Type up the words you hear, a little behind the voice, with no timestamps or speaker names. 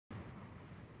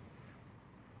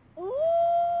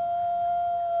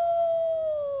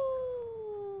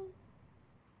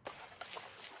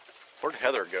Where'd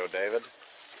Heather go, David?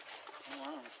 Oh,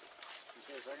 wow. She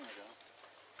said a second ago.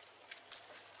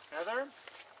 Heather?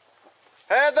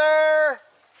 Heather!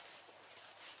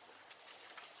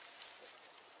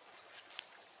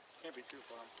 Can't be too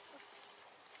far.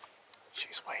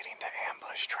 She's waiting to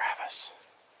ambush Travis.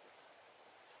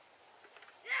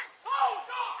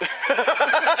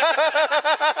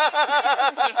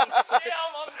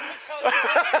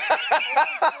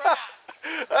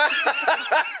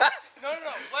 No,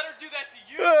 let her do that to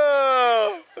you.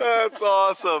 Oh, that's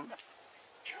awesome.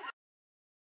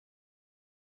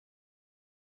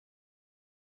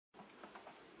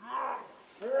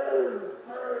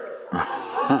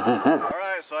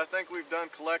 Alright, so I think we've done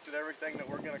collected everything that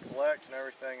we're going to collect and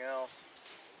everything else.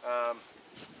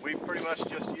 We've pretty much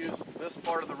just used this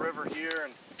part of the river here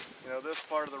and this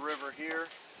part of the river here,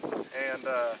 and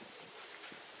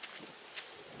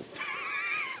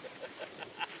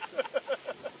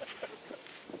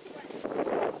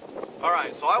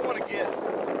alright, so I want to get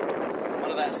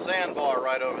one of that sandbar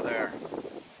right over there.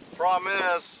 Problem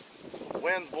is, the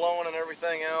wind's blowing and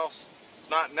everything else. It's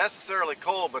not necessarily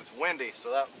cold, but it's windy,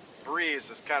 so that breeze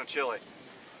is kind of chilly.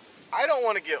 I don't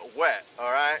want to get wet,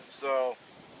 alright? So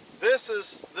this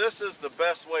is the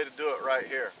best way to do it right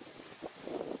here.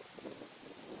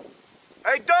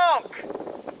 Hey, Dunk!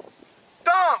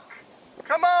 Dunk!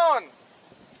 Come on!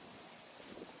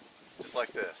 Just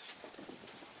like this.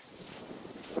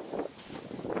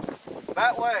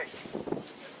 That way.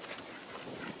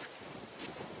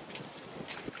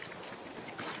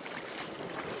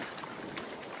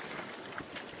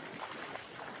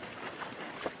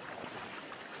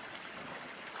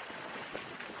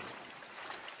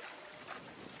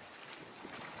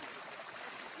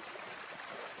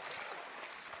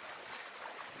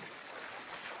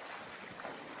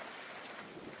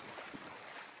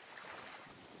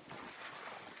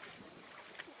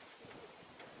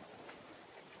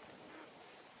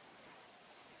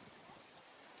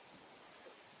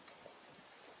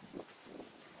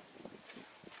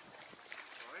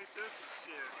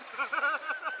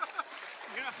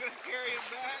 You're not going to carry him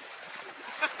back?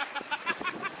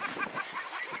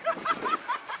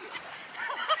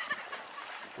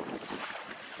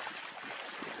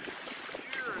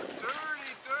 You're a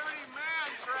dirty, dirty man,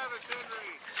 Travis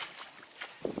Henry.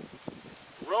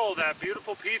 Roll that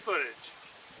beautiful pea footage.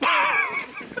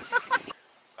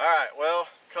 Alright, well,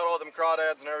 cut all them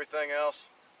crawdads and everything else.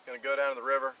 Gonna go down to the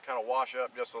river, kind of wash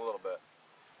up just a little bit.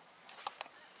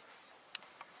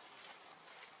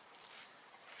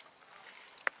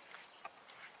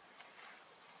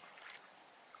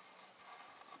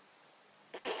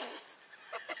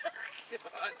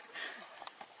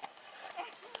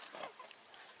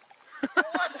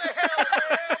 What the hell,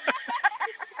 man?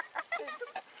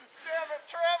 Damn it,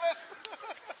 Travis!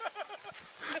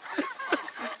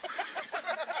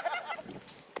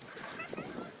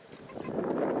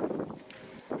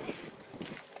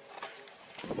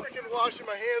 Freaking washing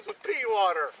my hands with pea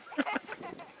water.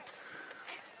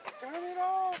 Turn it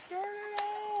off! Turn it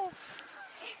off!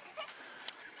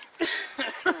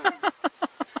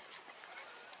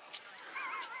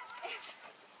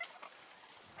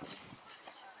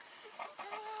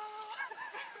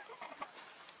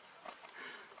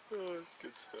 Oh, that's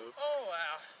good stuff. Oh,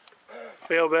 wow.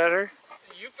 Feel better?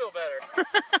 You feel better.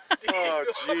 Oh,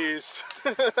 jeez.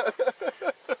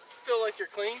 Feel like you're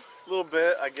clean? A little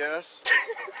bit, I guess.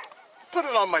 Put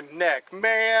it on my neck,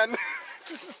 man.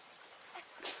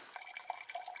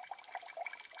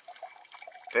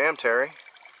 Damn, Terry.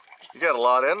 You got a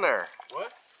lot in there.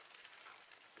 What?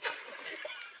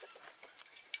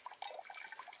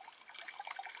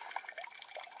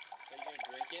 Are you gonna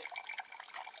drink it?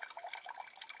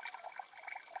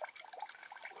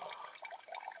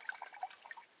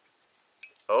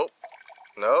 Oh,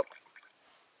 nope.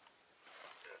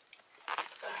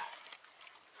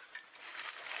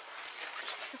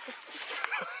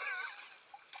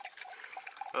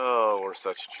 Oh, we're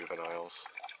such juveniles.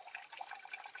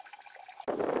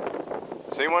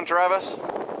 See one, Travis?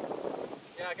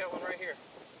 Yeah, I got one right here.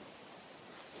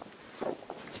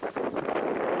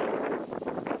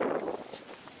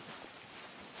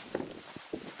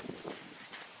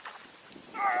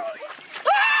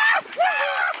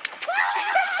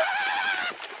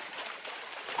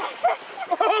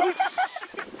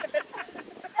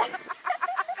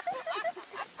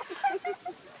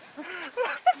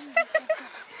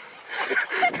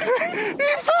 He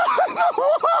fell in the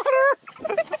water!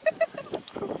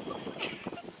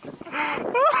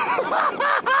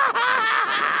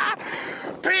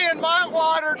 Pee in my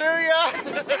water, do ya?